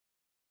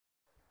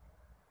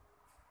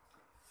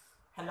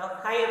Hello,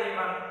 hi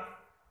everyone.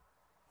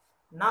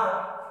 Now,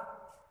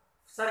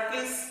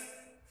 circles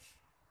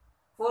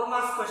 4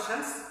 marks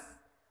questions,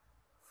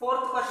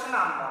 4th question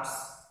onwards.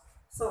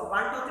 So,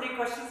 1 to 3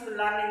 questions we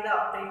learned in the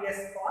previous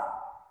part.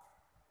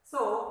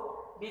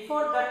 So,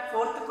 before that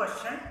 4th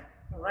question,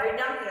 write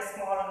down a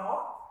small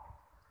note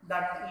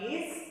that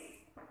is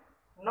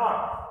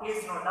not.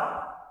 Please note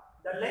down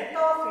the length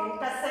of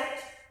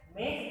intercept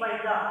made by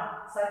the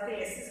circle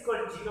S is equal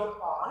to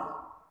 0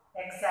 on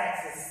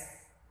x-axis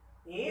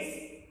is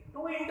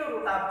 2 into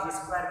root of g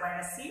square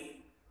minus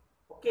c.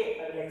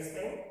 Okay, I will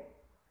explain.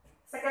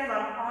 Second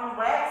one, on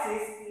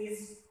y-axis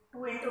is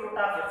 2 into root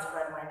of f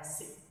square minus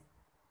c.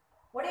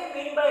 What do you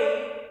mean by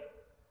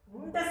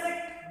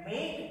intersect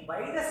made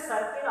by the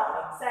circle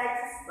on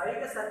x-axis by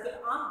the circle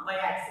on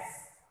y-axis?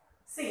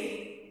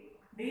 See,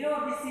 do you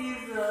know this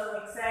is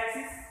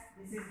x-axis,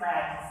 this is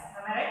y-axis,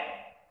 am I right?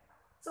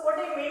 So what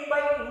do you mean by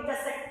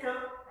intersect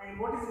and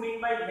what is mean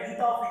by length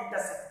of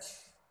intersect?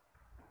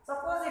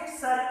 Suppose if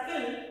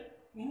circle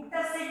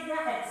intersect the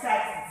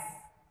x-axis,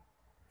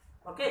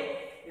 okay,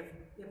 if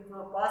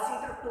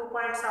passing through 2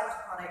 points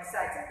on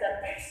x-axis,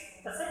 that means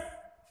intersect,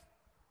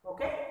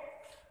 okay.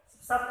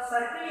 So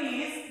circle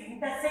is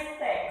intersect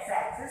the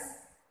x-axis,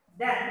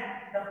 then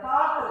the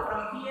path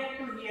from here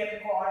to here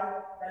called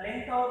the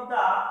length of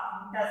the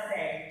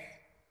intersect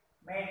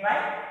made by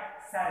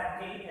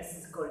circle S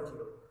is equal to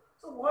 0.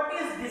 So what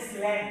is this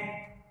length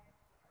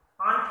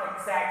on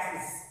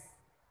x-axis?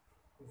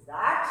 Is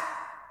that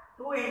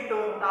 2 into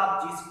root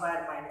of g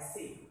square minus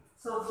c.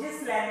 So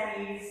this length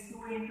is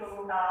 2 into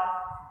root of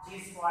g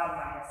square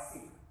minus c.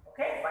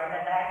 Okay, by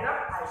the diagram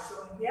I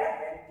shown here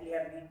very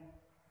clearly.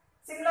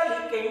 Similarly,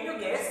 can you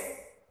guess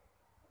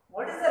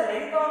what is the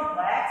length on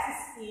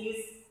y-axis is?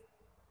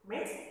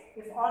 Means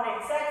if on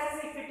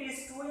x-axis if it is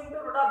 2 into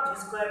root of g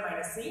square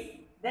minus c,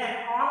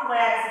 then on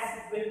y-axis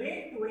it will be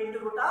 2 into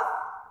root of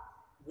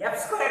f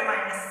square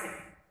minus c.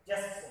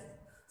 Just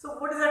so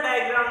what is the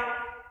diagram?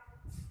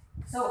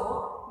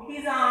 So it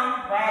is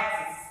on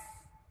y-axis.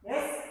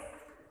 Yes.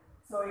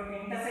 So it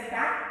intersects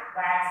on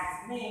y-axis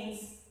means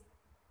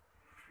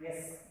yes,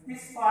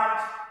 this part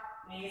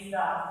is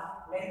the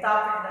length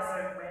of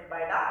intercept made by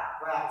the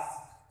y-axis.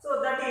 So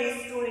that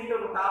is 2 into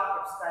root of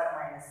f square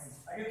minus c.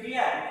 Are you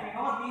clear? If you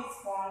know these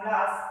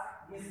formulas,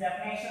 these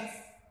definitions,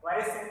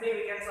 very simply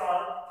we can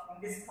solve in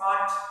this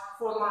part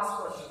 4 marks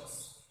questions.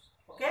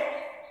 Okay?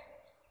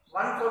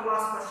 1 4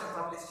 marks question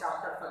from this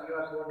chapter for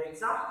your board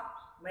exam.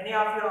 Many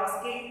of you are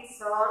asking,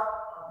 sir,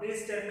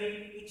 please tell me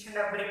each and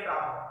every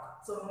problem.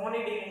 So no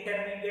need in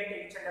intermediate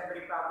each and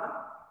every problem.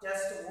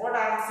 Just what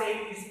I am saying,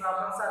 these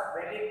problems are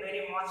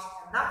very much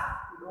enough.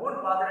 You don't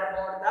bother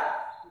about that.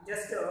 You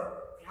just if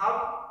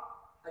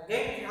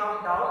you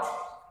have doubt,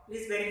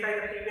 please verify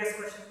the previous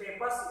question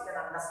papers. You can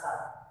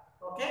understand.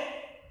 Okay?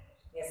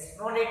 Yes,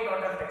 no need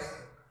total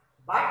textbook.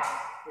 But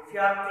if you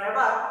are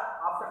clever,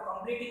 after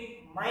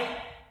completing my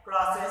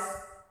classes,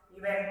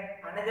 even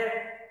another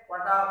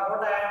what I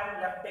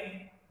am left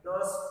in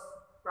those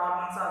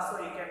problems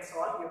also you can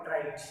solve. You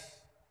try it.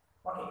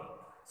 Okay.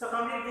 So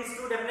complete these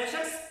 2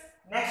 definitions.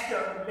 Next,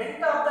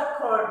 length of the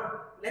chord.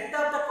 Length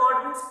of the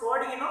chord means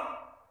chord, you know,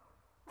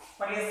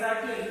 for a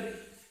circle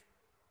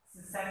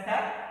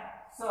center.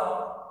 So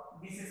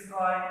this is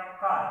called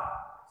chord.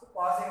 So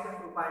passing to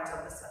 2 points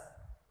of the circle.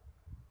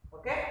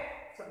 Okay.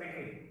 So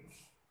between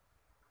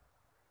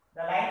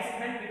the line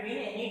segment between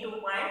any 2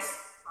 points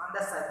on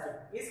the circle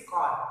is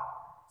chord.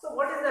 So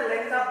what is the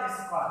length of this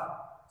chord?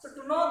 So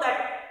to know that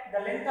the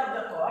length of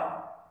the chord,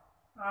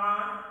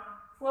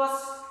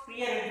 first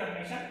clear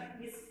information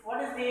is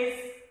what is this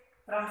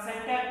from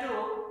center to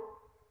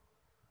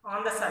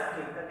on the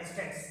circle, the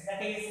distance,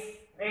 that is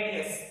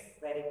radius.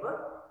 Very good.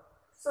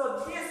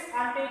 So this I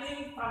am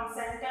taking from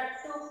center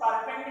to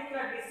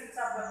perpendicular distance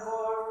of the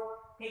chord,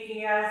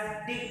 taking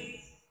as d.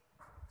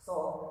 So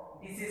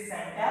this is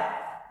center,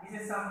 this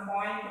is some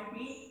point P,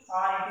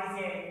 or it is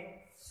a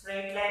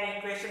straight line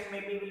equation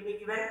maybe will be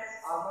given.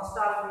 Almost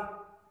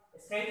all the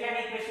straight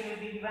line equation will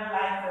be given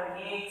like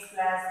ax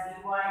plus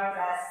by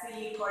plus c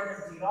equal to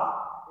 0.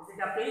 Is it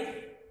appearing?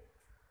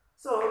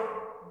 So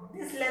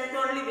this length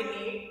only we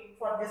need.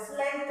 For this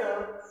length,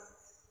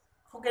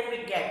 who can we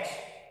get?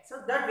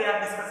 So that we are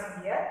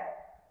discussing here.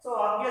 So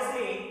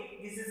obviously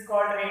this is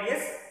called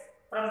radius.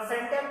 From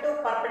center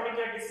to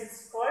perpendicular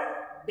distance called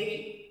d.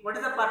 What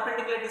is the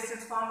perpendicular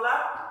distance formula?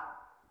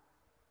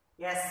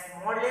 Yes,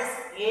 modulus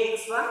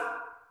ax1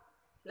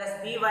 plus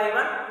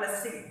by1 plus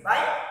c by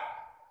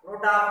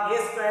root of a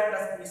square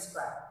plus b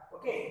square.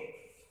 Okay.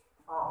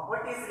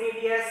 What is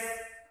radius?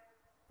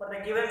 For the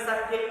given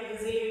circle,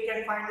 easily we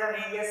can find the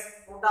radius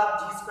root of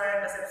g square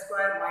plus f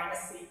square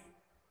minus c.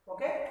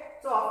 Okay.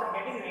 So after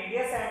getting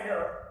radius and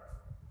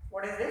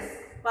what is this?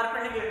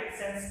 Perpendicular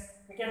distance,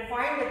 we can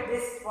find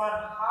this for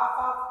half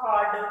of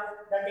chord,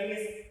 that is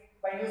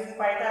by using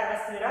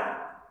Pythagoras theorem,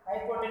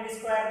 hypotenuse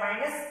square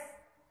minus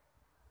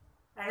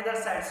another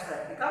side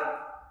square become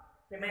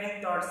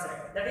remaining third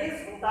side, that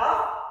is root of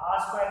r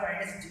square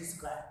minus g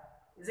square.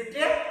 Is it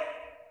clear?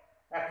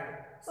 Okay.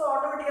 So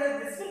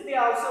automatically this will be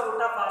also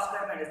root of r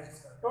square minus d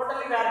square.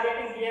 Totally we are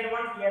getting here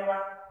 1,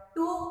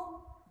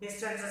 two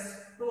distances,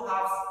 two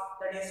halves,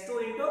 that is 2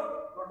 into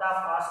root of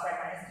r square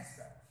minus d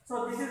square.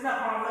 So this is the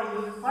formula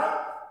used for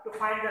to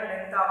find the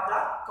length of the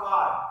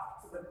chord.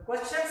 So the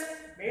questions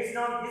based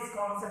on these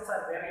concepts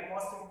are very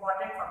most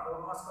important for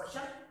most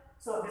question.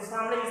 So this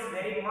formula is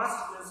very much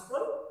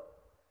useful.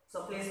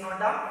 So please note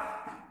down.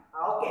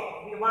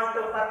 Okay, we want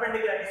to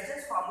perpendicular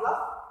distance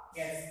formula.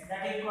 Yes,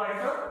 that is equal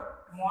to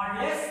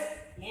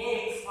modulus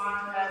ax1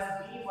 plus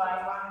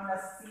by1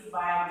 plus c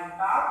by root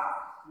of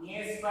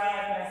a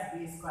square plus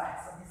b square.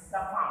 So this is the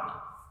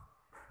formula.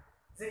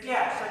 Is it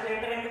clear? Shall we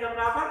enter into the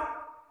problem?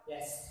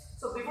 Yes.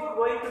 So before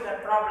going to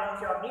the problem,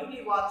 if you are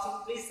newly watching,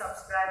 please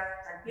subscribe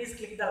and please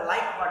click the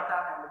like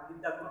button and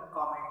give the good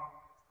comment.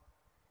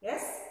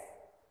 Yes?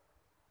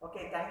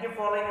 Okay, thank you for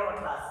following our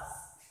classes.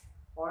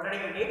 Already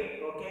we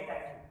did? Okay,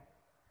 thank you.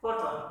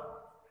 Fourth one.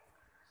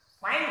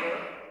 Find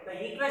the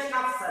equation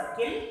of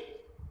circle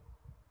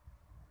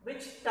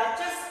which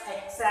touches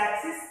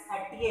x-axis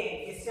at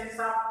a distance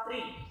of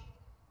 3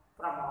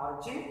 from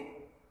origin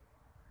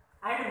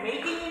and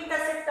making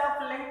intercept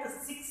of length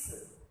 6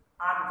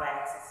 on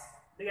y-axis.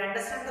 Do you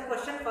understand the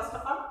question first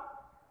of all?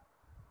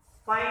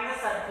 Find the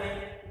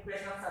circle,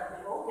 equation of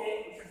circle.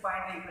 Okay, we should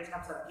find the equation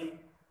of circle.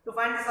 To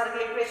find the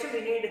circle equation,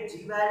 we need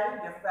g value,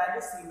 f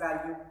value, c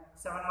value.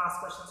 7 marks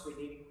questions we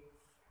did.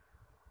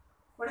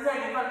 What is the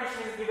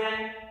information is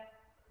given?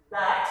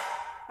 That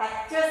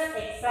touches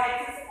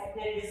x-axis at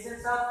a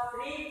distance of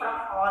 3 from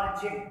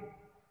origin.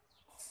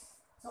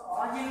 So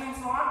origin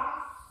means what?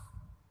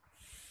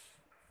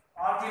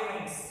 Origin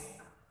means,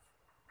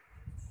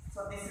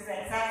 so this is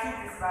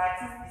x-axis, this is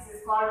y-axis, this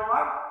is called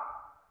what?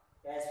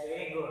 Yes,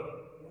 very good.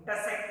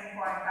 Intersecting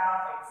point of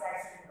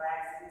x-axis and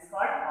y-axis is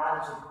called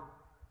origin.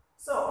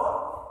 So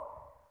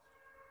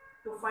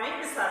to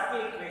find the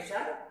circle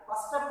equation,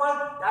 first of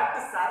all, that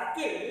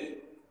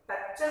circle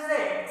touches the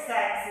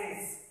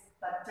x-axis.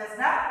 Touches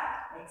the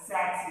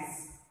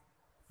x-axis.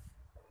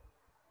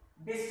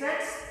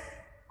 Distance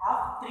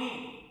of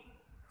 3.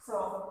 So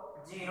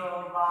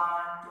 0,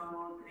 1,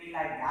 2, 3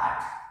 like that.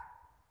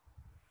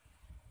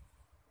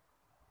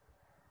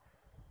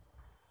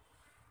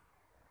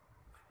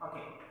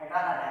 Okay, I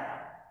draw the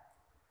diagram.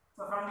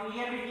 So from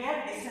here to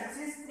here, distance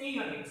is 3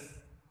 units.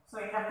 So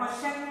in the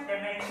question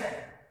they mentioned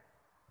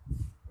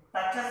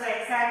touches the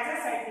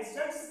x-axis at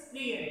distance 3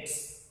 units.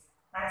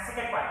 And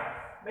second point,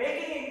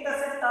 making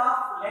intercept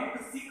of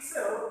length 6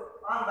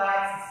 on the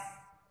axis.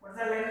 What is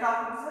the length of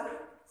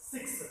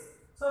this? 6.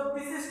 So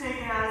this is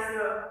taken as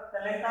the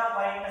length of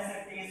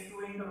y-intercept is 2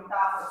 into root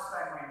of f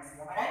square minus.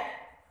 Am I right?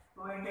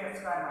 2 into f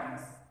square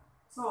minus.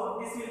 So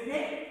this will be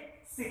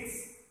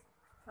 6.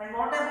 And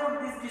what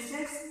about this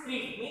distance? 3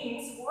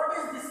 means what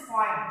is this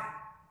point?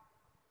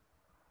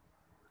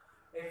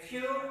 If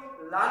you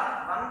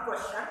learn one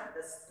question,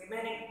 the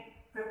remaining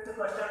 5th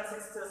question,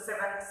 6th,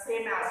 7th,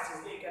 same as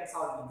you can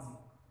solve easily.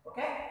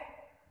 Okay?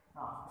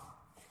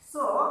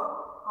 So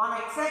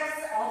on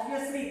x-axis,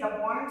 obviously the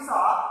points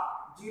are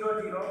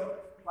 0, 0,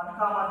 1,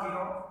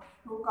 0,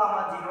 2,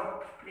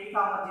 0, 3, 0,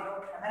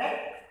 am I right?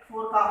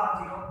 4,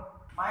 0,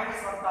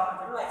 minus 1,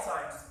 0, and so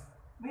on.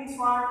 Means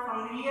what?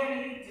 From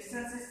here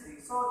distance is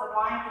 3. So the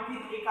point will be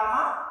 3,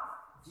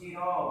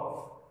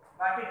 0.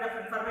 Got it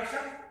the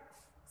information?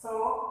 So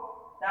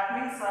that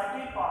means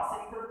circle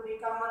passing through 3,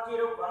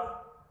 0, 1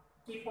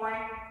 key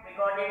point, we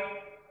got it.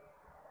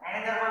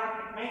 Another one,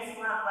 it makes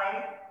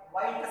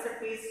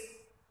y-intercept is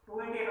 2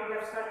 into root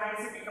f square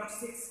minus it becomes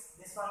 6.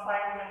 This one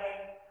point we will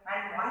take.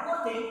 And one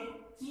more thing,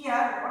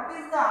 here what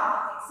is the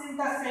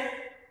x-intercept?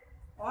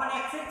 On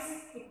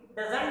x-axis it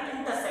doesn't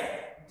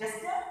intersect, just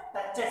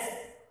touches.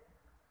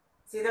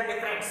 See the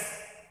difference.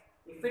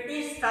 If it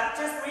is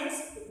touches means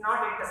it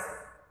not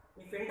intersect.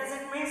 If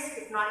intersect means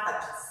it not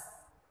touches.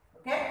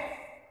 Okay?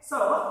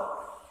 So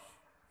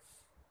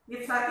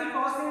if circle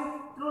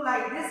passing through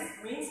like this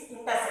means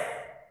intersect.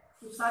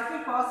 If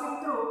circle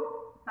passing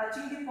through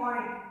touching the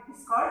point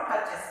is called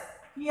touches.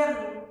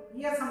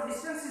 Here some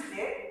distance is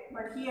there,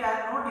 but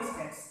here no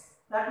distance.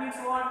 That means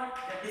what?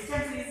 The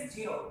distance is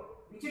 0.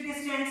 Which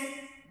distance?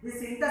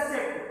 This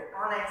intercept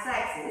on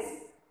x-axis.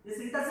 This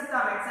intercept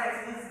on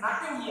x-axis is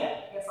nothing here.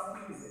 Here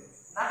something is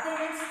there. Nothing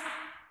means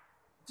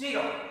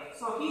 0.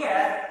 So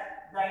here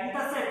the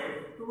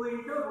intercept 2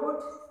 into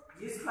root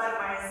g square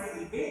minus c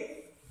will be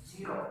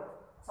 0.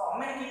 So how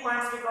many key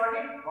points we got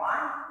it?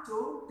 1,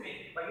 2,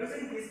 3. By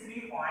using these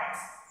 3 points,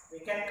 we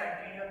can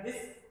continue this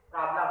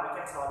problem. We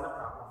can solve the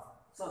problem.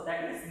 So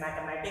that is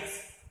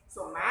mathematics.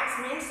 So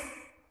maths means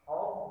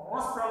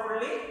most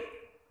probably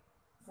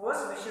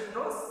first we should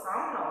know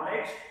some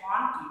knowledge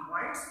on key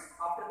points.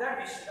 After that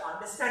we should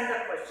understand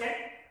the question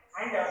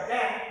and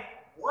then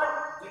what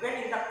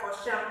given in the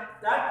question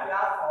that we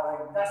are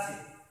following. That's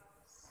it.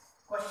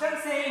 Question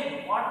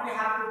saying what we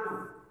have to do.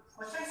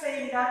 Question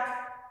saying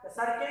that the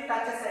circle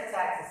touches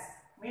x-axis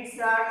means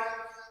that,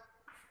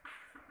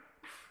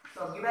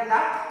 so given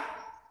that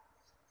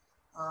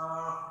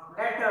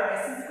let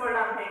s is equal to,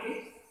 I am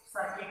taking,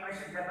 circle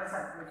equation, double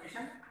circle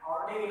equation.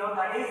 Already we know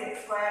that is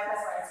x square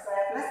plus y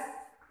square plus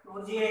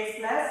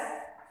 2gx plus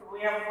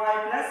 2fy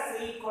plus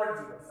c equal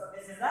 0. So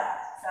this is the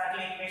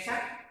circle equation.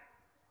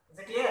 Is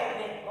it clear?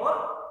 Any more?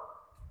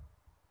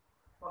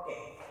 Okay.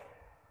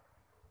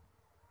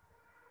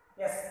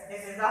 Yes,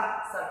 this is the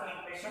circle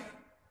equation.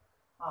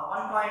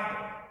 1 point.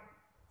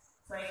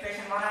 So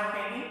equation 1 I am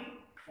taking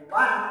 1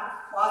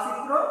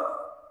 passing through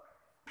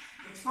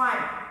which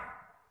point?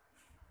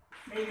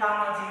 3, 0.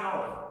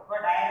 The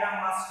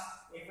diagram must,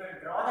 if you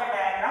draw the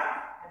diagram,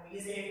 and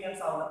easily you can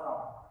solve the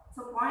problem.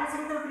 So points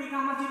into 3,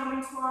 0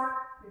 means what?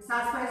 It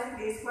satisfies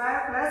 3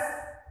 square plus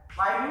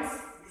y means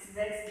this is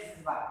x, this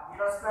is y.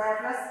 0 square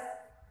plus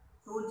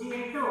 2g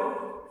into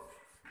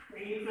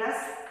 3 plus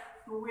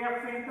 2f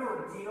into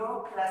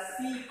 0 plus c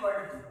equal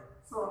to 0.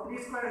 So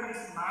 3 square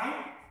means 9,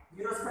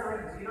 0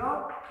 square means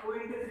 0, 2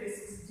 into 3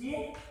 6g,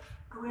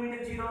 2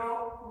 into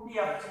 0 into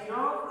f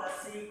 0 plus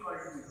c equal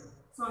to 0.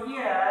 So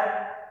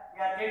here we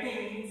are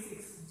getting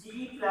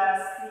 6g plus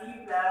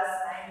c plus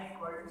 9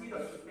 equal to 0.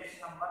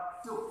 Equation number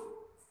 2.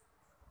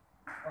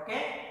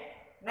 Okay.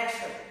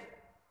 Next,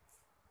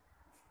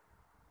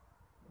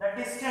 the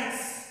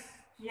distance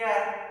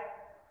here,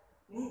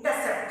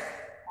 intercept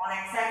on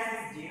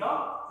x-axis is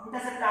 0,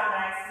 intercept on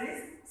y-axis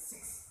is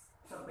 6.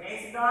 So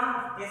based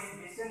on this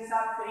distance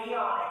of 3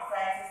 on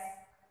x-axis,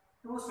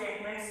 two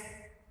statements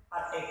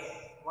are taken.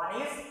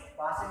 One is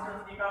passing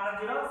through 3,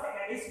 0,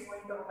 second is 2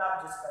 into root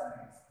of g square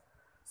minus.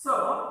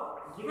 So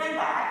given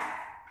that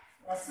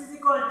s is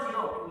equal to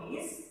 0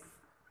 is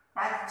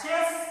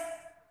touches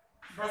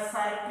the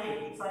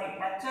circle,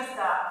 touches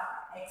the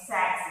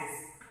x-axis.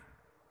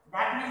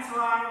 That means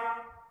what?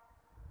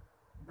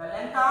 The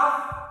length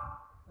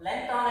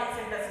on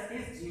x-intercept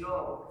is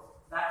 0.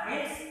 That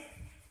means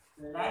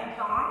length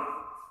on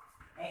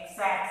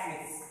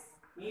x-axis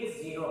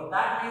is 0.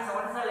 That means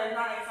what is the length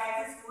on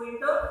x-axis? 2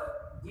 into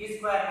g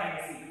square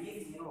minus c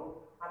is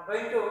 0. I am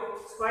going to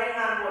squaring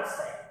on both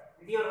sides.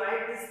 Did you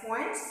write these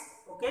points?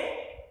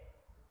 Okay.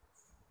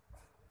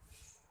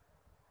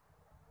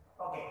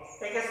 Okay.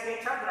 Take a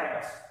screenshot,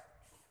 write us.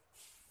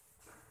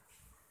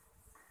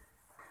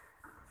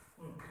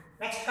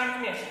 Next,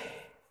 continuation.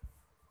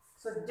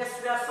 So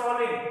just we are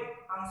solving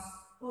on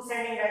two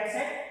sending right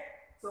side.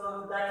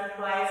 So that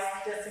implies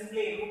just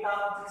simply root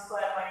of g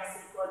square minus c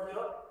equal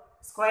 0.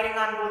 Squaring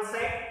on both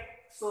sides.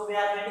 So we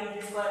are getting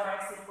g square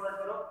minus c equal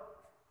 0.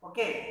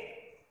 Okay.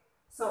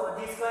 So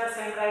g square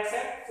same right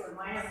side. So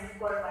minus g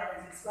square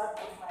minus g square.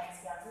 Both minus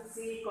cancel.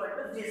 C equal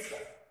to g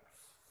square.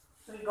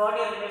 So we got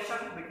a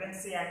relation between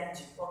c and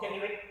g. Okay,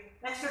 leave it.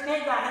 Next, to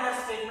take the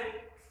another statement,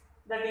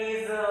 that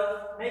is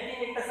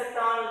making intercept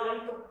on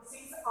length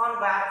 6 on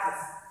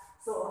y-axis.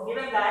 So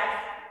given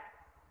that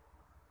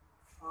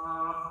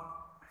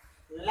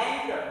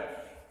length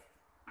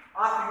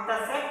of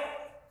intercept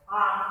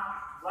on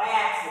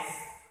y-axis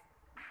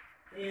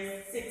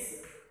is 6.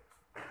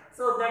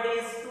 So that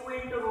is 2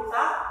 into root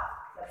of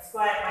f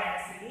square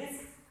minus c is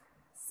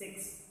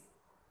 6.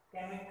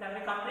 Can we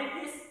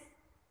complete this?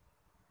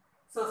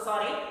 So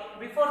sorry,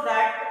 before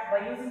that,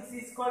 by using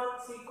c equal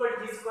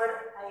to g square,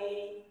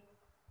 I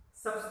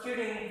substitute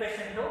in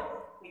equation 2,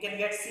 we can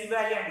get c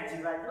value and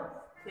g value.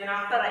 Then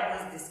after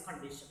I use this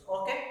condition.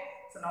 Okay.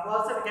 So now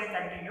also we can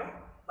continue,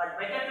 but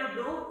better to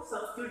do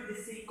substitute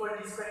this c equal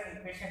to g square in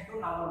equation 2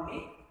 now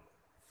only.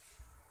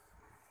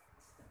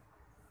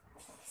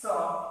 So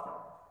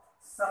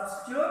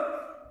substitute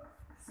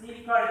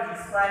c equal to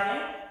g square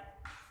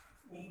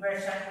in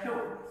equation 2.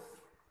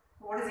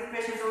 What is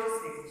equation 2?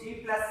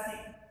 6g plus c.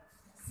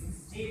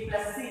 6g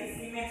plus c.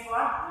 C means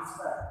what? G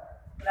square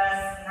plus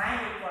 9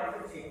 equal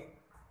to g.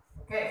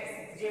 Okay,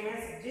 6g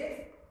means 6g,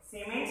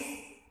 c means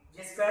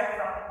g square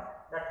from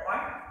that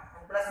point,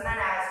 and plus 9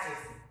 as g.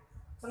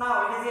 So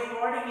now it is a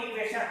quadratic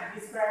equation, g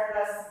square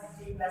plus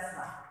g plus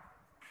 9.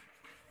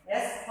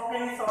 Yes, how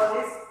can we solve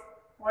this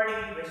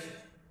quadratic equation?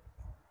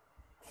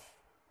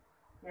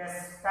 Yes,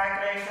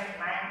 calculation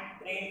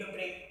 9, 3 into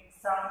 3,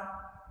 sum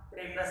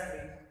 3 plus 3.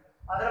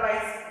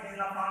 Otherwise, it is in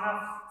the form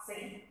of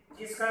say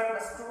g square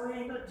plus 2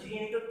 into g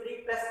into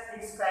 3 plus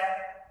 3 square.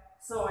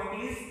 So it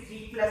is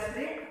g plus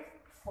 3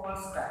 whole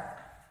square.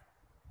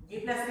 G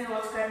plus 3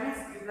 whole square means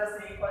g plus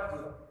 3 equal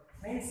 0.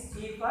 Means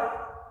g equal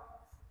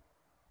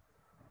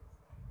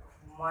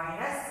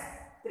minus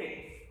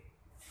 3.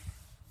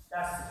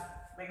 That's it.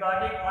 We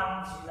got it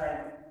 1 g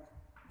value.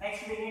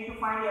 Next we need to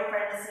find f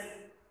and c.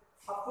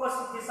 Of course,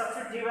 if you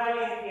substitute g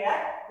value in here,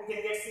 we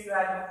can get c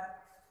value.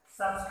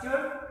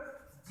 Substitute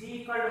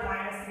g equal to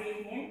minus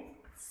 3 in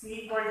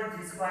c equal to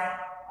g square.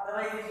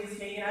 Otherwise, it is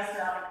taken as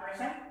the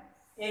equation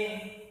in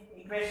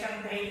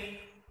equation 3.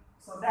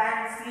 So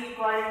then c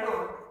equal to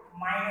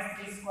minus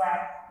 3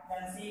 square,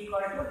 then c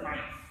equal to 9.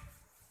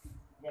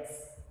 Yes,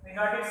 we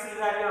got it c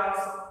value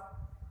also.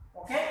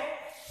 Okay.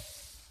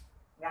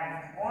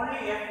 Then only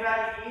f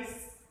value is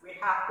we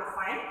have to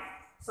find.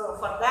 So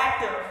for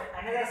that,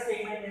 another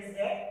statement is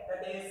there,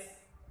 that is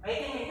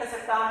making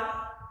intercept of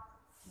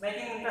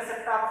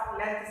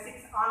length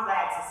 6 on the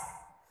axis.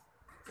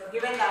 So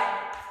given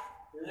that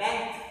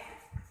length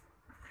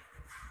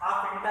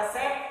of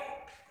intercept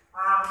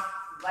on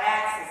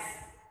y-axis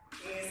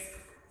is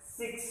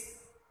 6.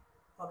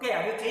 Okay,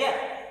 are you clear?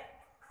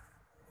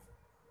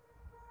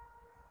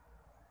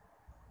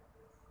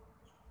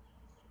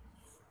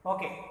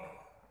 Okay.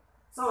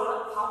 So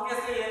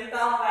obviously length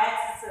of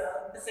y-axis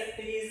intercept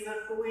is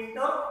 2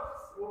 into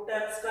root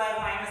f square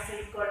minus c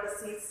equal to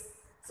 6.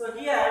 So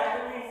here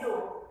 2 into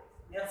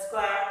f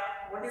square,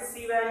 what is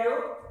c value?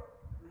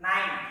 9.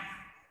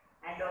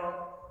 And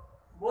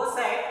both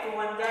sides 2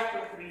 1 ja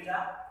 2 3 ja,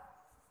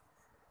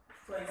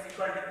 so is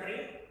equal to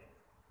 3.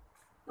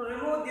 To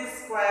remove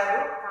this square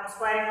root, I am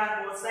squaring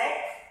on both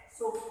sides.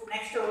 So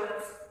next to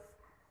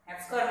f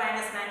square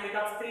minus 9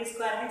 becomes 3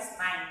 square means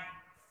 9.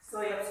 So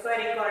f square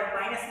equal to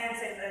minus 9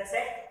 center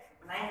set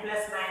 9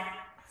 plus 9.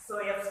 So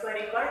f square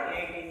equal to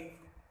 18.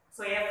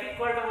 So f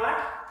equal to what?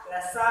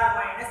 Plus or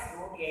minus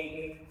root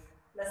 18.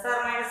 Plus or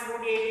minus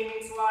root 18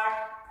 means what?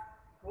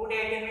 Root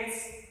 18 means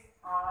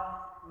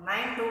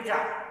 9 2 ja.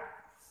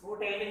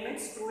 Root 18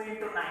 means 2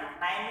 into 9.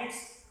 9 means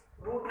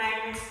root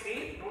 9 means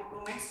 3. Root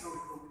 2 means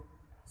root 2.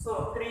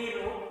 So 3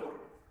 root 2.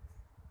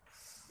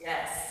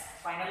 Yes.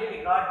 Finally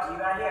we got g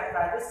value, f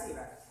value, c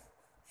value.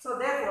 So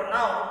therefore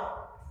now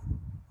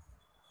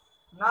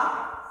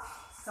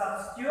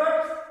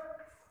substitute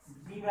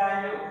g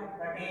value,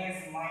 that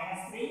is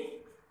minus 3,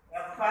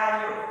 f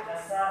value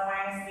plus or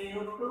minus 3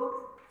 root 2,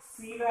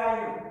 c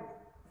value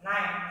 9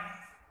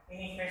 in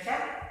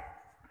equation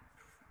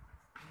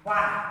 1.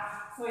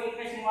 So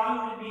equation 1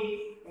 will be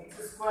x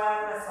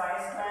square plus y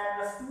square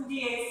plus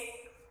 2gx.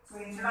 So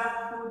instead of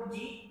 2g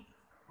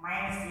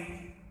minus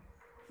 3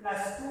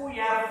 plus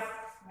 2f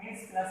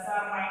means plus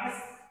or minus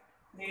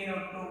 3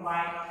 root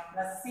 2y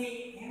plus c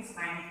means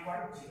 9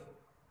 equal to 0.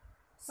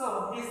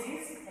 So this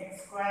is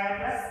x square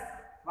plus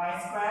y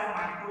square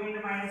minus 2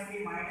 into minus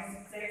 3 minus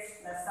 6x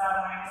plus or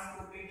minus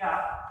 2 beta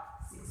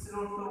 6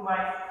 root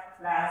 2y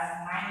plus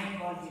 9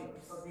 equal to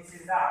 0. So this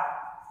is the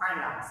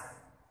final answer.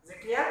 Is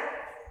it clear?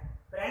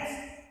 Friends,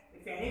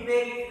 if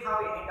anywhere you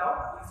have any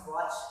doubt, please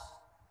watch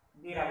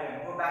the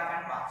again. Go back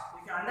and watch.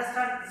 If you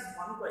understand this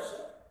one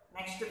question,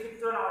 next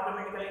fifth one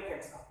automatically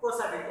gets. Of course,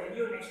 I will tell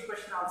you next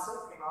question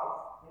also. If you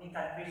have any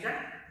confusion,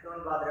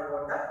 don't bother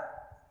about that.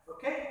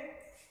 Okay.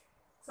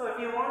 So if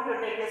you want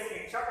to take a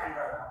screenshot and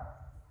draw down.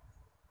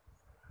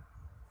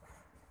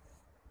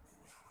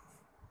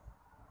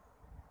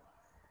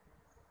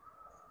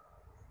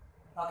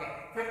 Okay,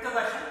 fifth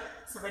question.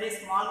 It's a very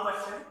small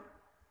question.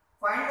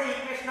 Find the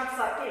equation of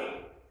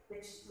circle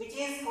which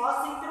is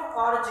passing through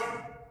origin,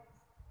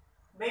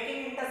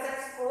 making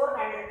intercepts 4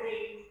 and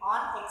 3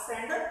 on x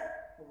and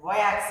y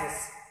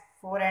axis.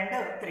 4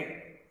 and 3.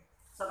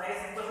 So very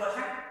simple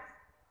question.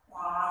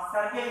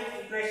 Circle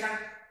equation.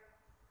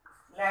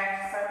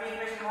 Let circle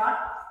equation what?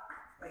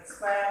 X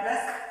square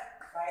plus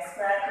y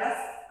square plus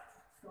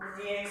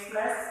 2gx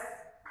plus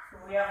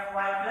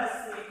 2fy plus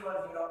c equal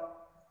to 0.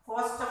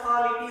 First of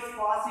all, it is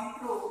passing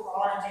through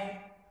origin.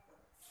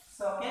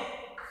 So okay.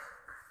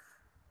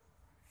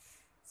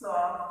 So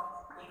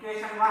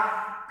equation 1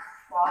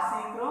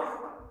 passing through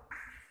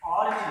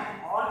origin.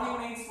 Origin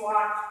means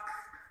what?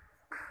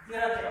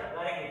 0 0.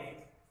 Very good.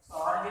 So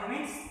origin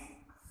means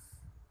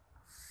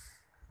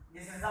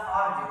this is the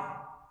origin.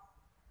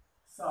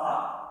 So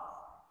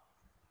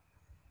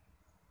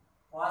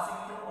passing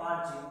through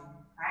origin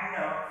and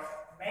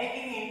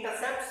making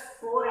intercepts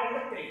 4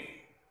 and 3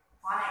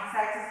 on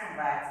x-axis and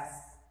y-axis.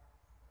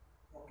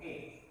 Okay.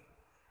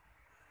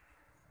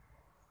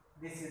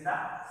 This is the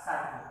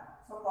circle.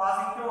 So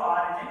passing through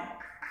origin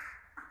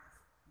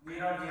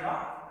 0 0.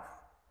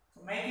 So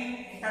making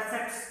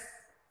intercepts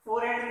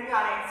 4 and 3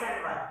 on x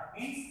and y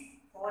means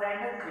 4 and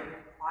 3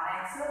 on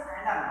x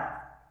and on y.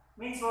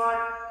 Means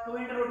what? 2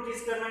 into root g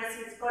square minus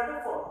c is equal to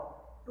 4.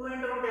 2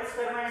 into root f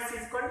square minus c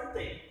is equal to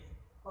 3.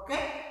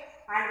 Okay?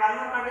 And one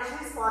more condition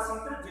is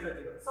passing through 0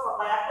 0. So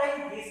by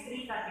applying these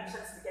three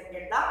conditions, we can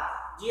get the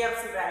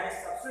GFC values.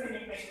 Substitute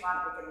in equation 1,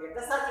 we can get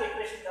the circle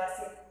equation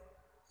C.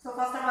 So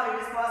first of all,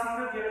 it is passing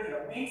through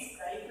 0 0. Means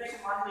the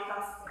equation 1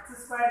 becomes x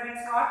square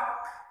means what?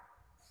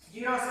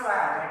 0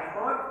 square. Very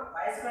good.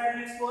 Y square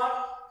means what?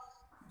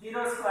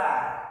 0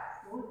 square.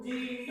 2g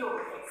into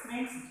x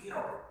means 0.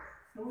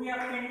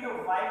 2f into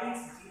y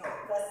means 0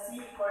 plus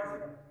c equal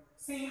to 0.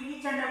 See,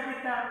 each and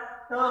every term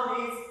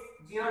is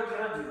 0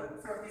 0 0.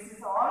 So this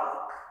is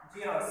all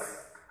zeros.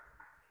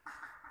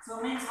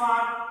 So means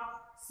what?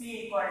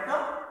 C equal to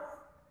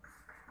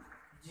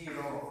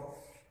 0.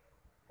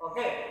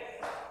 Okay.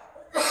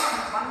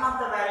 One of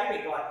the value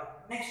we got.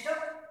 Next,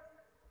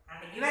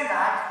 and given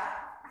that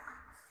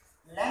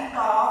length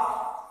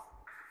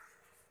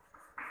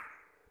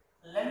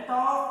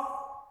of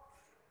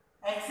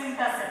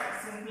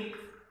x-intercept, simply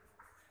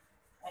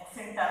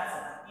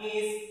x-intercept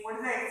is, what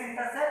is the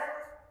x-intercept?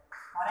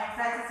 On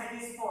x-axis it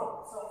is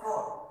 4. So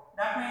 4.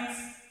 That means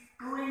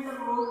 2 into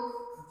root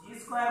g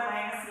square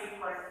minus c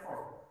equal to 4.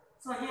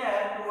 So here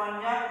 2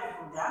 1 ja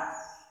 2 2 ja.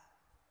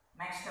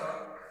 Next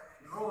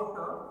root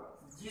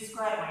g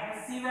square minus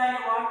c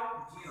value what?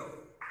 0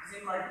 is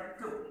equal to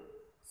 2.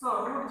 So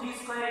root g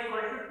square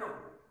equal to 2.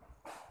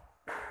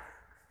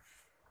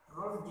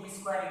 root g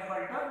square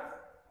equal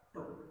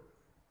to 2.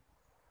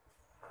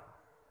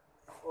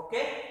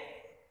 Okay.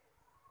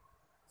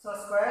 So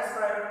square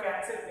root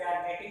cancel, we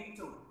are getting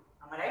 2.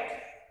 Am I right?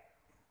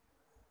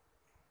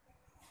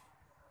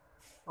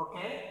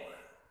 Okay.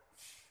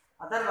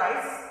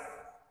 Otherwise,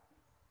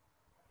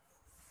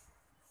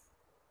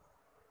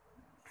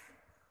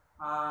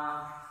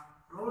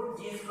 root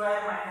g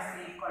square minus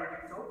 3 equal to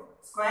 2.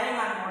 Squaring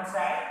on both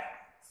sides.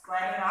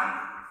 Squaring on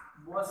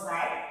both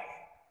sides.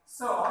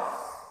 So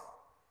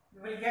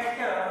we will get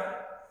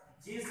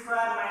g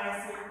square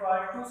minus 3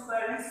 equal 2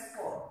 square means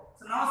 4.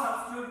 So now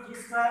substitute g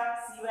square,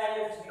 c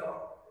value 0,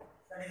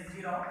 that is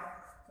 0.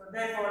 So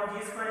therefore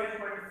g square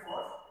equal to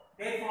 4.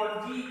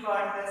 Therefore g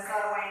equal plus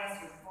or minus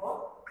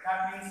 4. That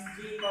means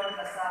g equal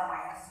plus or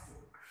minus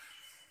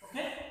 2.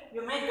 Okay.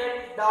 You may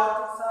get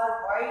doubt, sir,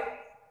 why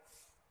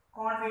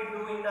can't we do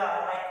in the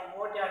like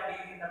what you are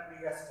doing in the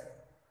previous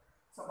step?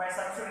 So by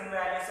substituting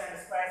values and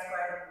square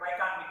root, why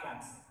can't we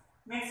cancel?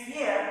 Means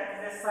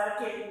here is a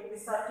circle.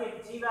 This circle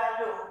g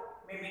value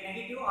may be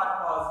negative or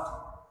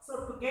positive. So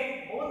to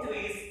get both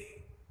ways,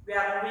 we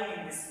are moving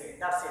in this way.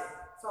 That's it.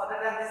 So other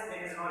than this,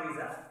 there is no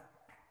reason.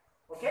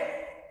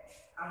 Okay.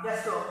 I'm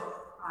just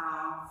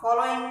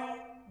following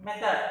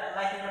method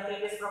like in the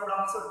previous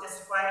problem. So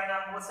just squaring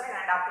on both sides,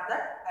 and after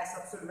that I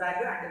substitute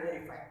value and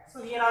verify.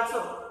 So here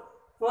also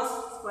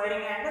first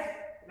squaring and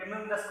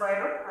remove the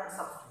square root and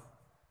substitute.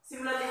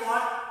 Similarly,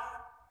 what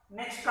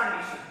next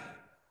condition?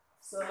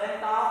 So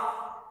length of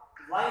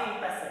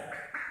y-intercept.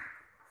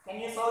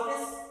 Can you solve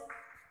this?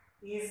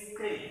 Is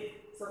 3.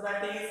 So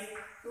that is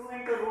 2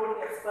 into root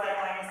f square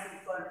minus c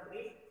equal to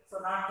 3. So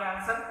not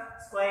cancel.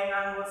 Squaring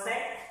on both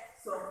sides.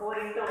 So 4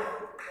 into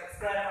f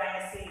square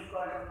minus c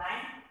equal to 9.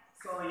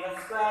 So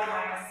f square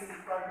minus c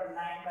equal to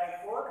 9 by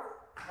 4.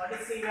 What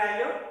is c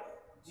value?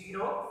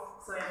 0.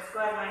 So f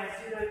square minus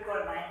 0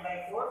 equal 9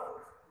 by 4.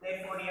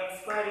 Therefore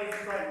f square is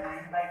equal to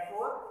 9 by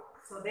 4.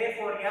 So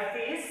therefore f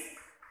is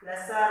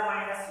plus or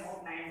minus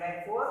root 9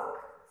 by 4.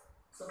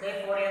 So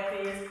therefore f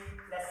is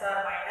plus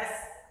or minus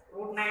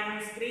root 9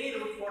 means 3,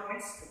 root 4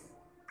 means 2.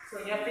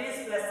 So f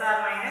is plus or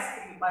minus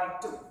 3 by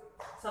 2.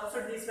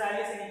 Substitute these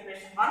values in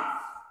equation 1.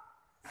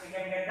 We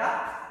can get the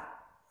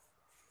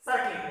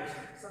circle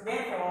equation. So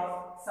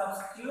therefore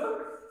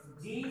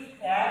substitute g,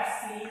 f,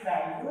 c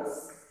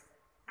values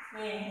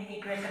in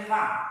equation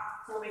 1.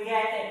 So we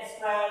get x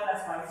square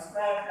plus y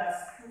square plus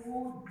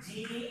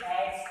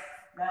 2gx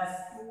plus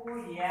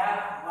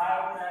 2fy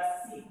plus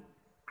c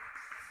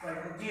equal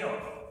to 0.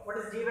 What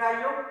is g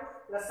value?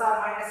 Plus or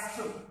minus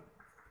 2.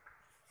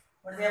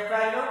 What is f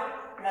value?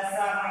 Plus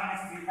or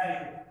minus 3 by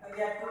 2. So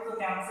we have 2 to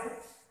cancel.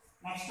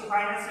 Next to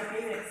final step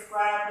is x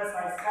square plus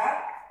y square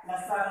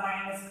plus or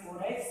minus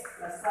 4x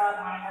plus or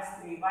minus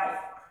 3 by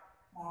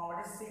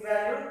what is c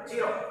value?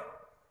 0.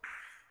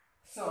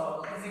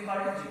 So this is equal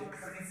to 0.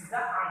 So this is the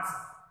answer.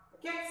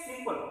 Okay,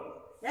 simple.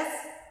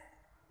 Yes.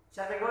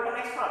 Shall we go to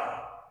next problem?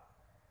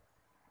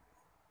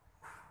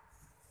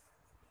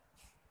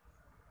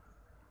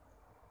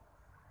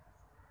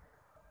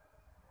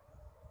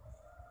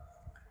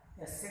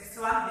 Yes, sixth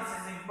one. This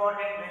is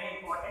important, very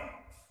important.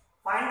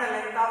 Find the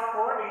length of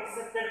chord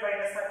intercepted by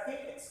the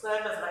circuit x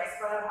square plus y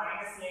square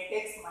minus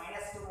 8x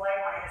minus 2y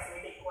minus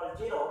 8 equals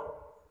 0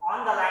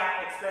 on the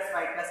line x plus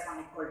y plus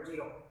 1 equals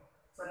 0.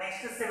 So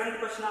next is 7th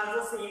question,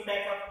 also same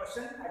type of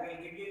question. I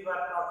will give you your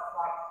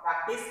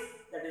practice.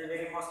 That is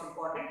very most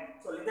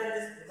important. So listen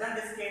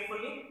this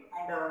carefully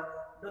and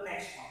do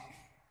next one.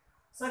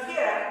 So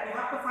here we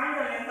have to find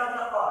the length of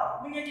the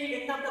chord.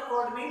 Immediately length of the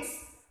chord means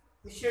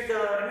we should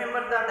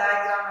remember the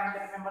diagram and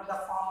remember the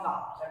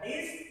formula. That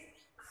is,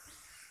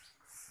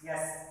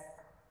 yes,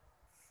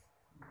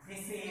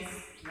 this is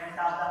length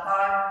of the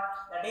chord.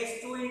 That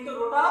is 2 into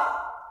root of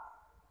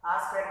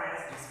r square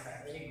minus d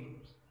square. Very good.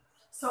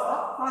 So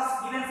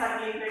first given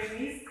circle equation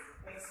is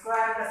x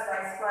square plus y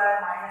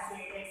square minus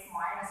 8x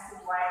minus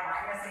 2y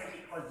minus 8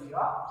 equals 0.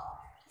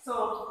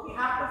 So we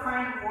have to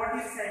find what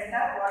is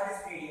center, what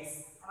is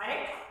radius. Am I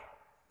right?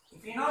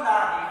 If you know the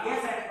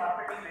radius and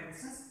perpendicular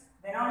distance,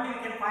 then only we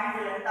can find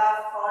the length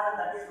of chord,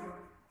 that is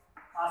root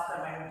r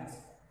square minus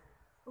d square.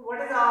 So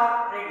what is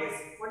our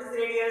radius? What is the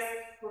radius?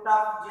 Root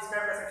of g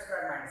square plus x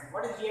square minus.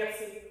 What is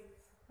GFC?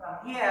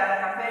 From here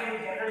comparing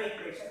the general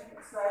equation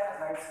x square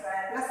plus y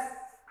square plus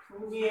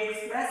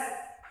 2gx plus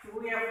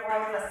 2fy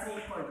plus c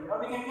equals 0.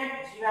 We can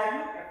get g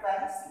value, f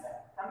value, c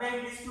value.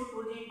 Comparing these two,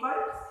 2g equal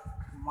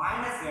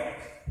minus 8,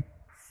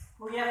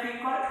 2f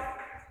equal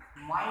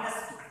minus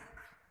 2,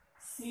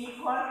 c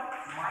equal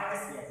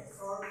minus 8.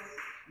 So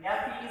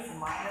f is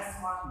minus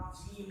 1,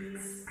 g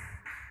is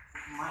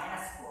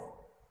minus 4.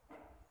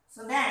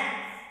 So then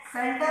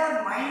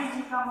center minus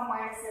g comma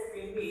minus f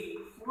will be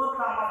 4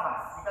 comma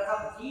 1. Because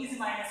of g is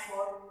minus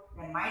 4,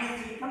 then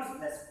minus g becomes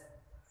plus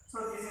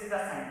 4. So this is the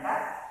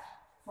center.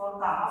 4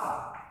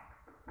 comma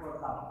 1. 4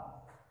 comma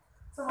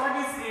 1. So what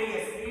is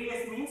radius?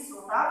 Radius means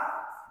root of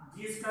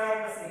g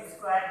square plus x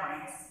square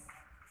minus.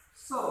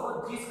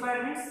 So g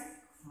square means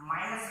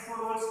minus 4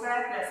 whole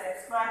square plus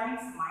x square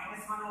means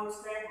minus 1 whole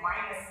square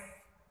minus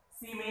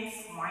c means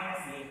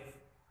minus 8.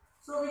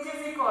 So which is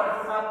equal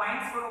to the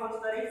minus 1 whole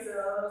square is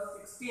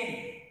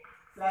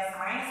 16 plus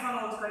minus 1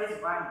 whole square is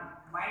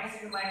 1 minus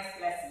into minus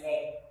plus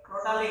 8.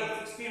 Total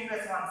is 16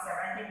 plus 1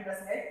 17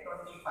 plus 8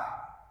 25.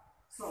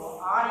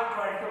 So r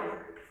equal to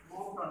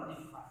root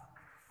 25.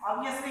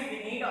 Obviously we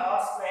need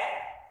r square.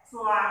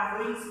 So I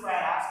am doing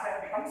square. R square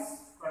becomes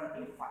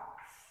 25.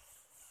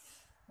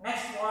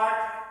 Next what?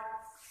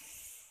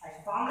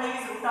 Formula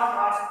is root of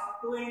r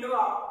 2 into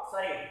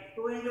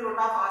root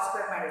of r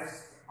square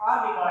minus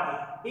r we got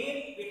it. D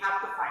we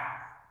have to find.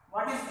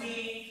 What is D?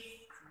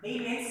 D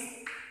means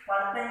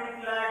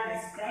perpendicular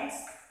distance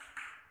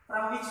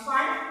from which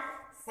point?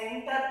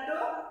 Center to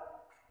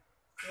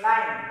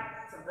line.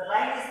 So the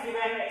line is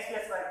given x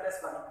plus y plus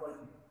 1 equal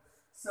to.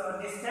 So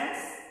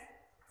distance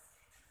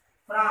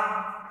from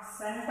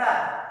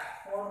center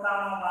 4,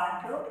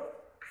 1 to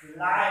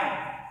line.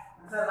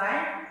 The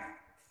line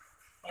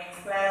x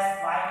plus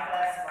y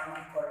plus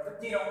 1 equal to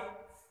 0.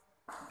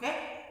 Okay.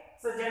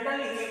 So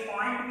generally the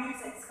point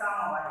means x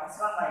comma y,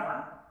 x1 by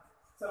 1.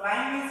 So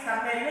line means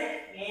compared with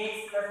ax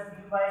plus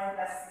by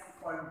plus c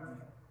equal to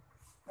 0.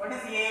 What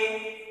is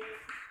a?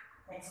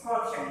 X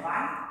coefficient 1.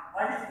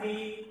 What is b?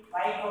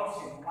 Y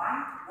coefficient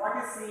 1. What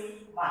is c?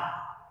 1.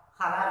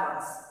 Other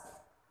ones.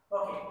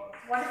 Okay.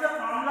 What is the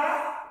formula?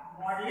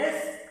 Modulus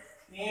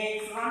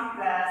ax1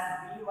 plus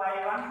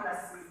by1 plus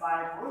c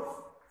by root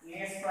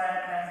a square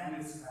plus b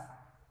square.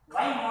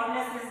 Why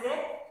modulus is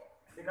there?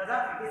 Because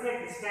of it is a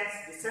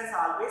distance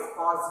always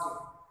positive.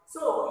 So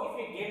if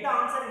we get the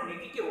answer in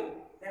negative,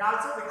 then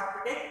also we have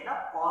to take the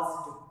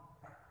positive.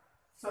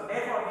 So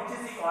therefore which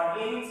is equal? A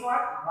means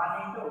what?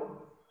 1 into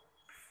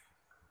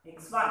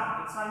x1.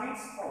 x1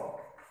 means 4.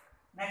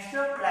 Next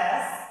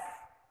plus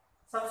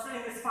substitute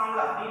in this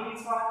formula. B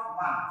means what?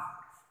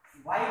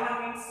 1. y1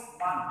 means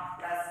 1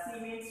 plus c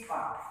means 1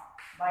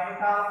 by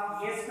root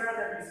of a square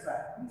plus b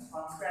square means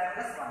 1 square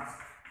plus 1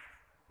 square.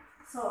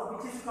 So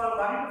which is equal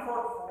 1 into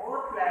 4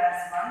 4 plus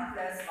 1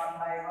 plus 1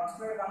 by 1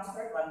 square 1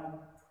 square 1.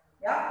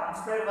 Yeah,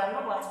 1 square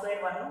 1 1 square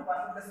 1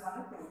 1 plus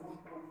 1 2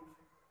 root 2.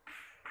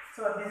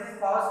 So this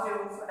is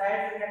positive. So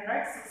directly we can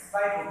write 6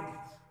 by root.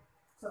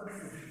 So this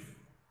is it.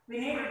 We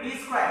need d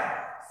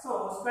square.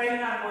 So squaring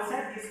on both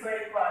sides, d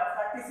square equal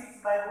 36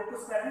 by root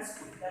 2 square is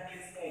 2. That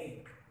is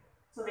 8.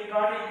 So we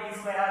got it d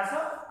square also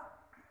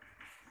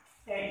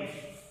 8.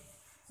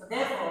 So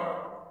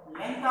therefore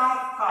length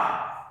of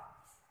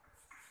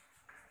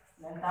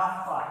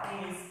chord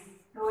is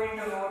 2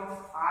 into root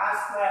r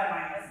square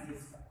minus d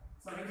square.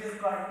 So which is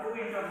called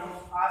 2 into root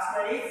r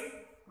square is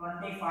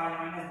 25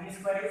 minus d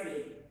square is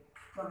 80.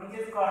 So which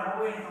is called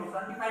 2 into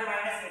 25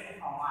 minus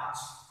 80 how much?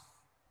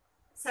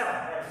 7.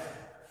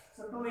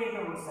 So 2 into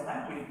root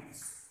 7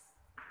 units.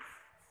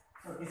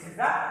 So this is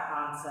the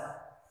answer.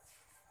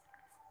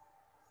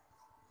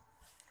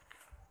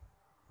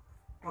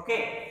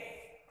 Okay.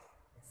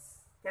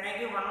 Can I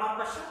give one more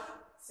question?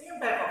 Same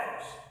type of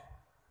question.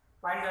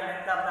 Find the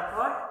length of the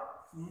chord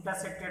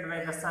intersected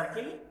by the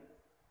circle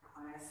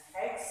minus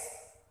x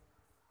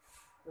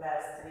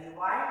plus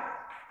 3y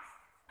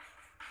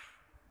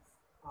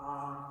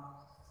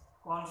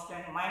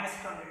constant minus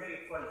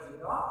 22 equal to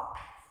 0.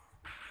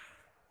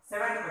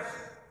 7th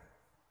question.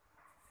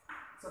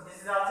 So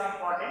this is also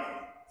important.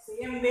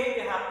 Same way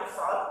we have to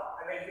solve.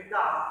 I will give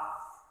the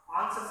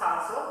answers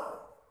also.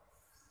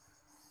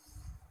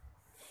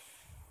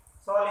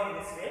 Solve in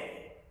this way.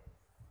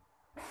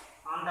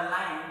 On the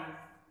line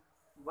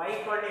y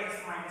equal to x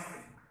minus 3.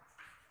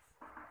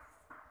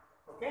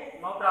 Okay,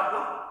 no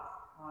problem.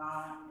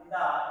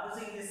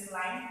 Using this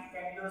line, you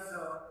can use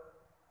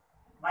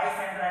y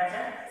and right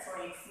hand. So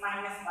x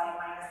minus y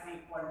minus 3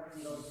 equal to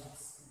 0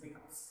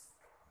 becomes.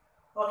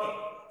 Okay,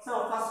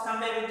 so first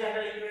compare with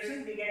general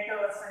equation. We get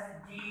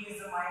G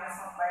is minus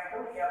 1 by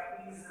 2,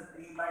 F is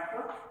 3 by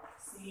 2,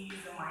 C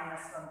is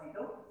minus 22.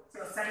 So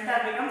center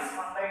becomes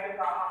 1 by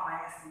 2 comma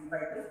minus 3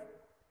 by 2.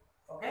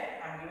 Okay,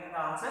 I am giving the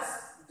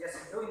answers.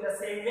 Just do in the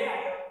same way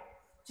and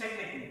check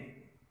with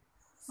me.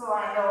 So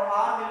and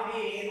r will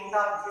be root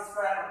of g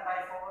square 1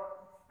 by 4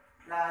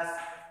 plus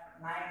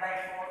 9 by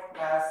 4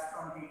 plus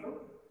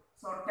 22.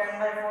 So 10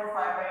 by 4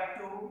 5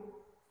 by 2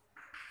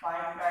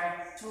 5 by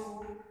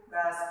 2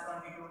 plus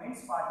 22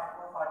 means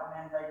 44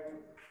 49 by 2.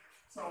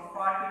 So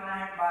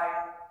 49 by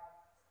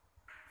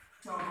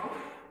 2.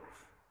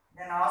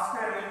 Then r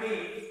square will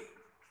be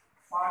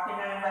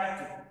 49 by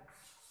 2.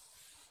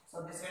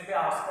 So this will be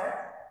r square.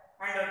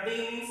 And d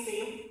means c.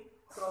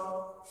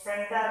 So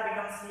center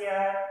becomes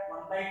here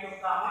 1 by 2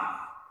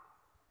 comma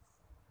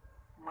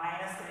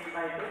minus 3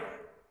 by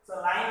 2. So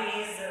line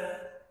is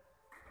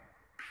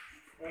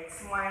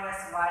x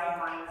minus y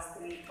minus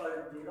 3 equal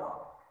to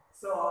 0.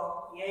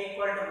 So a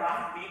equal to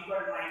 1, b equal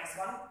to minus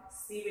 1,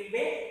 c will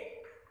be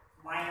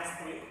minus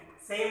 3.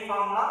 Same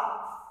formula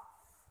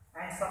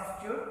and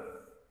substitute.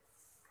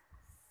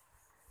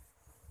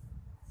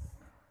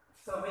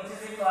 So which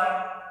is equal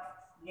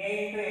a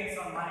into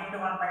x1 1 into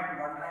 1 by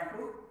 2 1 by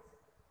 2,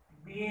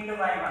 b into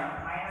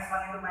y1 minus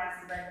 1 into minus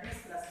 3 by 3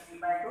 plus 3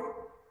 by 2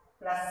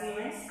 plus c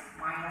means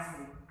minus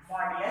 3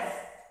 modulus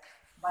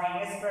by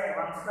a square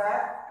 1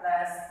 square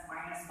plus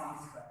minus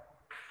 1 square.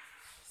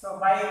 So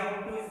by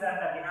root 2 is the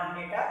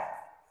denominator.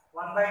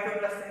 1 by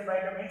 2 plus 3 by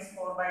 2 means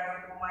 4 by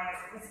 2, 2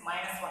 minus 2 means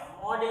minus 1.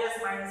 Modulus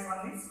minus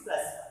 1 means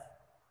plus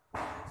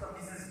 1. So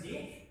this is d.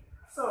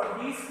 So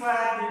d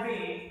square will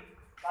be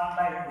 1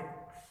 by 2.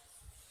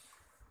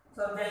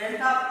 So the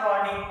length of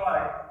chord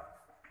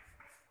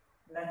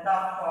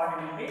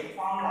will be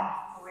formula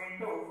 2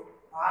 into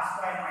r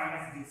square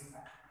minus d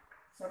square.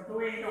 So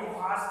 2 into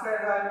r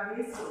square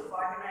value is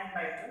 49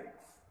 by 2.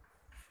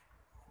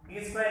 D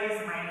square is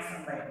minus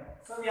 1 by 2.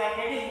 So we are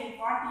getting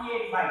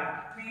 48 by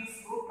 2 means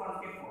root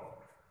 24.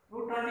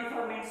 Root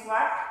 24 means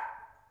what?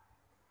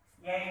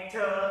 8 2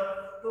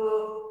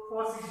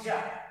 4 6 ja.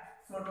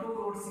 So 2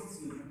 root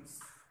 6 units.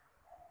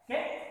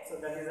 Okay. So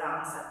that is the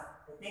answer.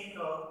 I think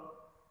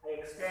I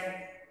explained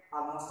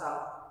almost our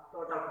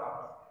total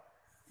problem.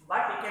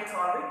 But we can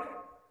solve it.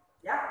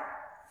 Yeah.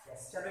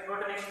 Yes. Shall we go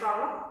to next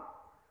problem?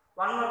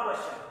 One more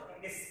question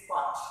in this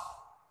part.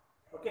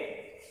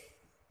 Okay.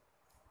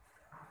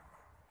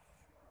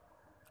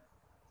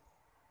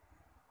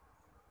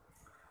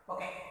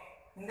 Okay.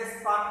 In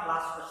this part,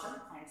 last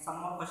question and some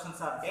more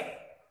questions are there.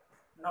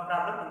 No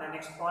problem. In the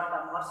next part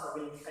onwards,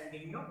 we will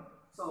continue.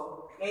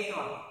 So, 8th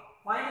one.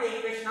 Find the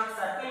equation of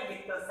circle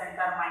with the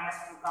center minus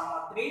 2,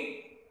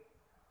 3.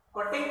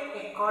 Cutting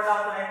a chord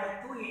of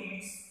length 2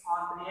 units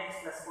on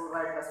 3x plus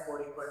 4y plus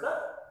 4 equal to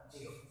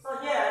 0. So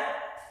here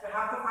we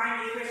have to find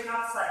the equation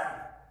of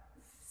circle.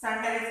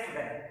 Center is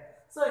given.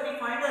 So if we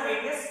find the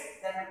radius,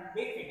 then it will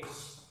be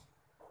finished.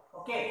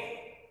 Okay.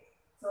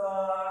 So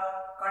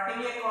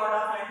cutting a chord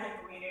of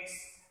length 2 units.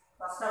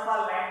 First of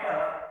all, let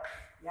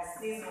s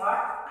is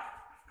what?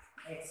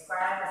 X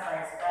square plus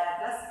y square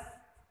plus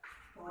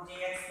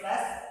 2gx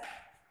plus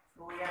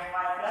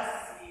 2my plus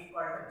c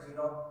equal to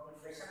 0.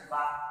 Equation 1.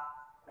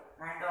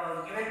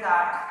 And given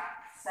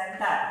that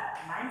center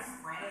minus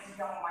minus g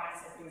comma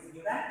minus f is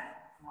given,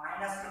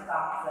 minus 2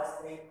 comma plus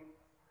 3.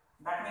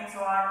 That means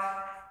what?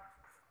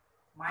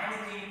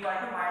 Minus g equal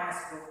to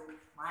minus 2.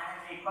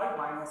 Minus g equal to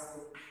minus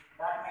 2.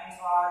 That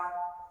means what?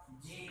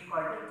 G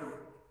equal to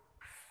 2.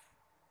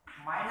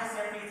 Minus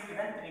f is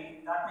given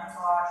 3. That means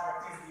what?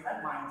 F is given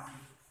minus 3.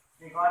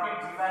 We got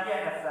it, g value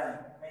and f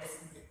value. Very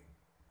simple.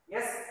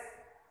 Yes.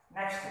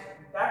 Next,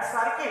 that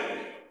circle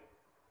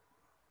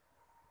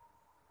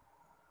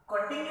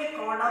cutting a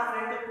chord of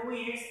length 2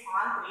 units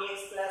on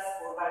 3x plus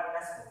 4y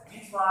plus 4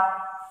 means what?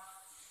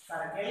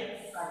 Circle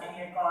cutting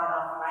a chord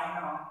of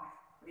line on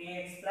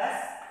 3x plus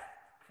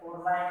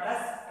 4y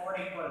plus 4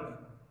 equal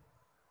to.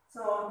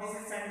 So this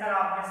is center,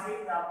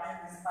 obviously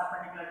this is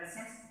perpendicular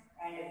distance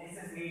and this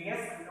is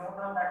radius. We don't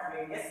know that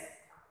radius.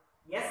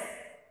 Yes.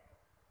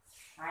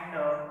 And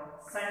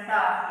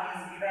center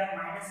is given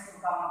minus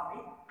 2 comma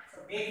 3. So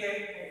be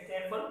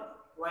careful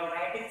while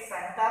writing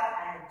center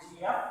and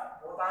GF,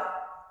 both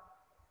are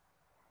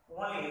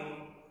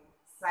only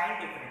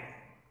sign different.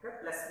 Okay,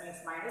 plus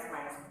means minus,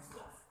 minus means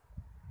plus.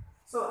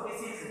 So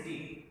this is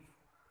D.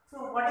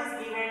 So what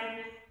is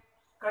given?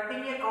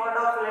 Cutting a chord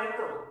of length.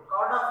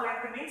 Chord of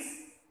length means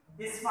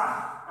this one.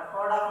 The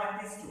chord of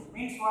length is 2.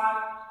 Means what?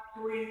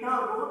 2 into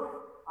root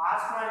r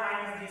square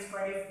minus d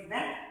square is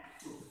given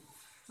 2.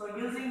 So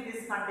using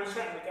this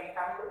condition, we can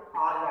come to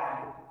r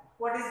value.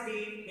 What is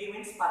D? D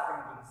means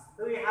perpendiculars.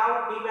 Do we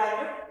have D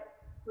value?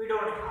 We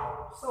don't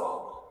have. So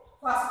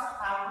first,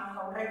 I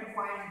would like to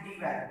find D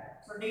value.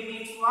 So D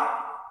means what?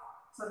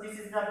 So this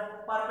is the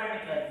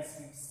perpendicular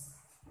distance.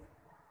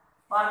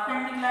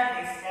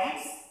 Perpendicular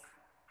distance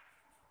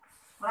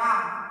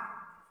from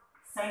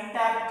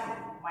center to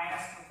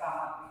minus 2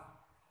 comma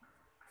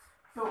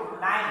 3 to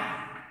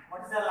line.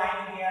 What is the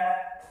line here?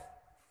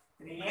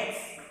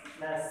 3x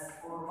plus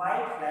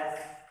 4y plus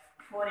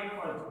 4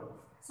 equal to.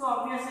 So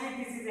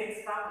obviously this is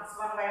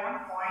x1 by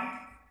 1 point.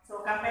 So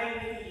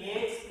comparing with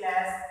ax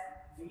plus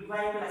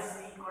by plus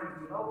c equal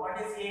to 0.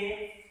 What is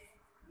a?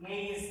 A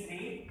is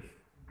 3,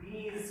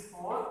 b is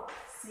 4,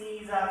 c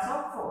is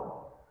also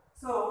 4.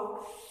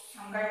 So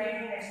I am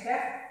continuing next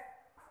step.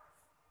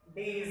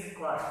 D is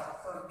equal.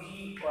 So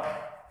D equal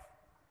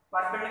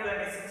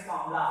perpendicular distance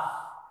formula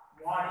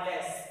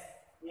modulus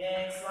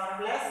ax1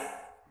 plus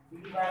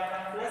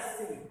by1 plus c.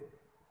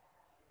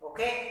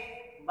 Okay,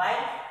 by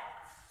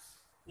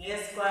a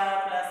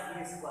square plus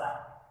b square.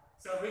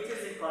 So which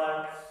is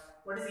equal?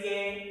 What is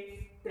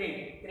a?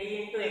 3. 3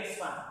 into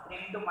x1. 3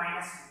 into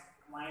minus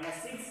 2. Minus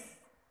 6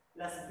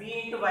 plus b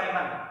into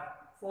y1.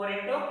 4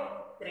 into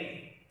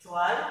 3.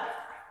 12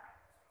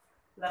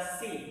 plus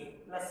c.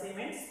 Plus c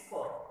means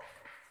 4.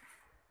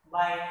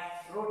 By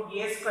root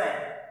a square.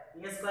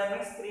 A square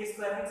means 3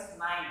 square means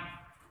 9.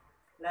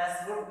 Plus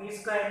root b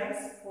square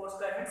means 4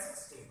 square means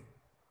 16.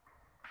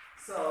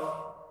 So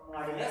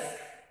modulus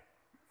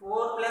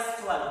 4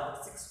 plus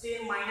 12.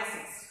 16 minus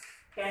 6.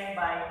 10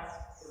 by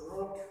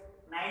root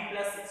 9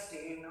 plus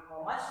 16,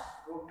 how much?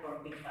 Root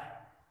 25.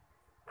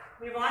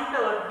 We want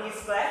d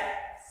square.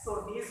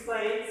 So d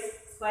square is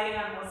squaring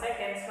on both sides.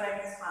 10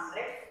 square means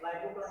 100.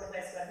 By root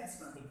 25 square means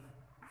 25.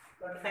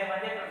 25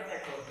 100,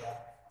 25 4.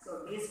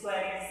 So d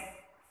square is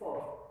 4.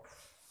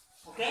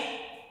 Okay.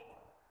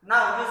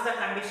 Now use the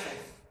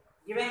condition.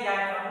 given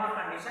that one more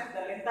condition,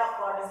 the length of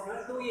chord is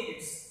given 2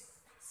 units.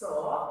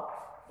 So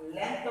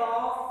length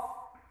of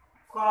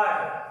chord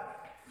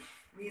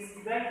is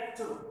given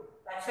 2.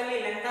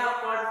 Actually, length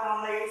of chord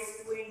formula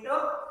is 2 into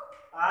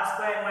r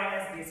square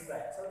minus d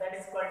square. So that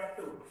is equal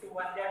to 2. 2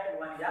 1 ja, 2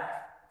 1 ja.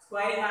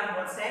 Squaring on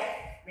both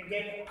sides, we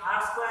get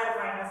r square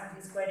minus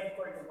d square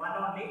equal to 1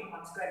 only.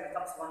 1 square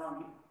becomes 1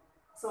 only.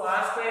 So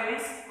r square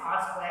means r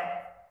square.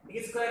 D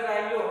square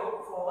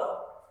value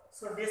 4.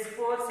 So this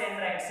 4 send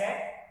right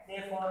side.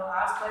 Therefore,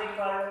 r square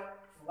equal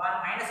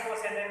 1 minus 4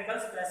 send right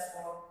becomes plus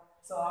 4.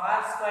 So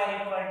r square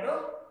equal to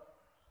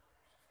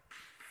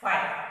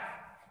 5.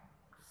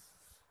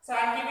 So I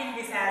am keeping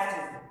this as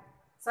 2.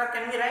 Sir,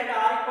 can we write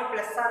r equal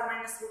plus or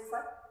minus root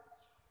 5?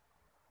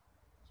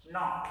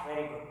 No,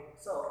 very good.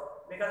 So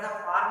because of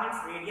r means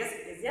radius,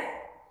 it is a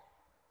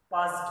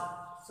positive.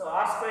 So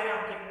r square I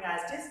am keeping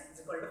as it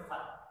is equal to 5.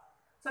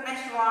 So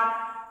next one,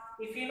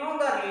 if you know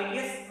the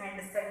radius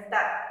and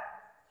center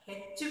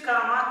h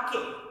comma k,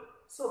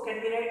 so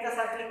can we write the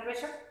circle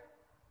equation?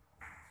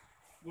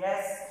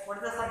 Yes. What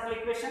is the circle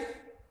equation?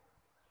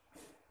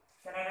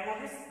 Can I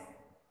remove this?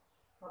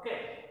 Okay.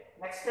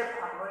 Next step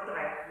I am going to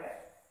write here.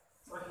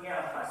 So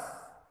here first.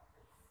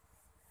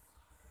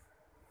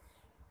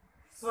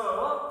 So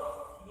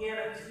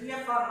here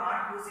GF are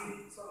not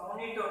using, so no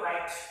need to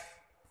write.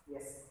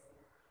 Yes.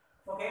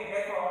 Okay.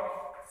 Therefore,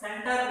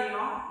 center we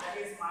know that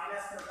is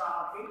minus 2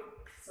 comma 3.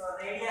 So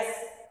radius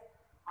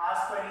r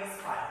square is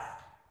 5.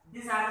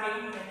 This I am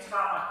taking h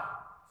comma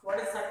 2. What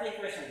is circle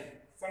equation?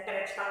 Center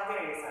h comma k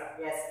radius r.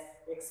 Yes.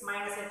 X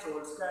minus h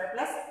whole square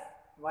plus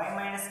y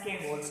minus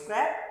k whole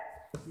square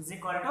is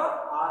equal to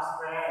r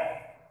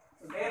square.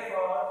 So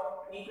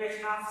therefore,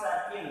 equation of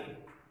circle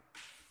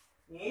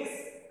is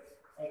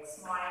x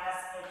minus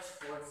h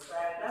whole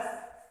square plus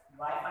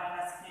y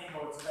minus k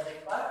whole square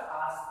equal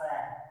r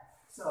square.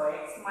 So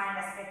x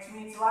minus h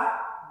means what?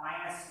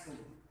 Minus 2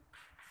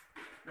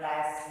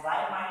 plus y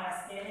minus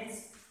k means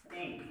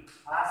 3.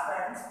 R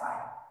square means 5.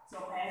 So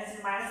minus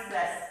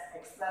plus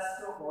x plus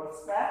 2 whole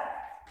square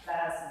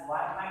plus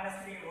y minus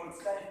 3 whole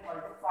square equal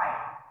to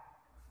 5.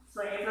 So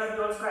a plus b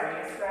whole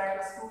square, a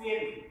square plus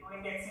 2ab, 2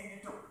 into x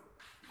into 2.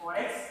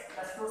 4x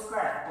plus 2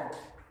 square,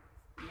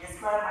 4. A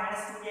square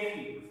minus 2ab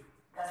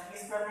plus b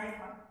square means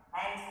 9.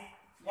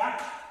 Yeah,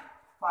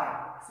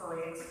 5. So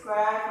x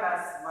square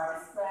plus y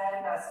square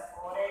plus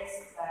 4x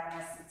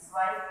minus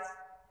 6y,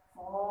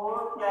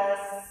 4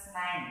 plus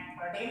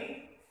 9,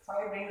 13.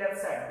 5 bring left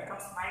side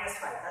becomes minus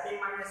 5. 13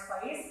 minus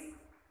 5 is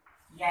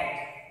 8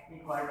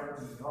 equal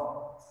to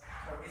 0.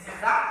 So this is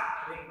the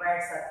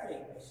required circle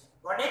equation.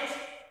 Got it?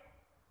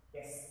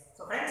 Yes.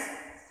 So friends,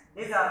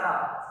 these are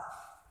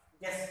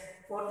the just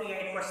 4 to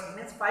 8 questions,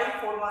 means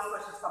 5 4 marks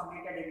questions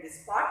completed in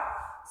this part.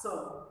 So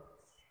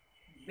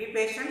be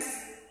patient,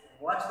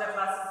 watch the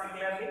classes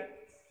regularly,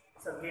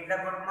 so get the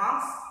good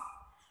marks.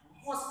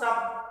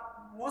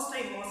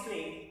 Mostly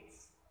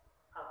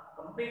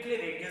completely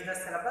reduce the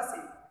syllabus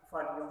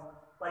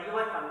for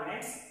your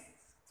convenience.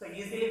 So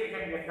easily we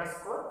can get the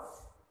score.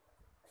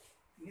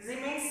 Easy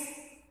means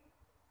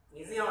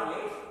easy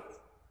only,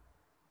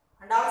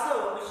 and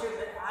also we should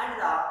add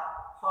the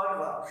hard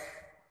work.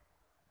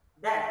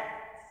 Then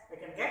we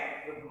can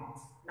get good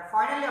marks. Now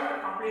finally,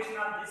 after completion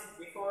of this,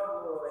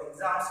 before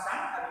exams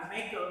time, I will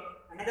make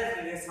another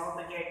videos how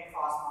to get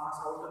pass marks,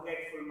 how to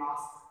get full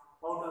marks,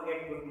 how to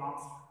get good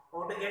marks,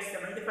 how to get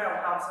 75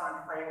 out of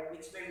 75,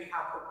 which way we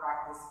have to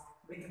practice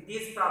with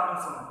these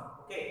problems only.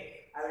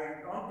 Okay, I will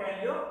don't tell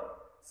you.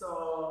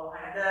 So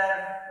another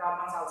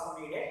problems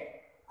also needed.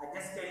 I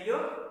just tell you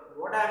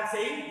what I am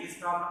saying. These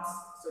problems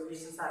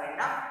solutions are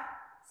enough.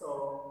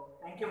 So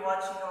thank you for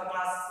watching our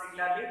classes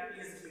regularly.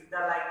 Please click the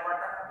like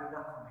button, give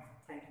the comment.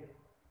 Thank you.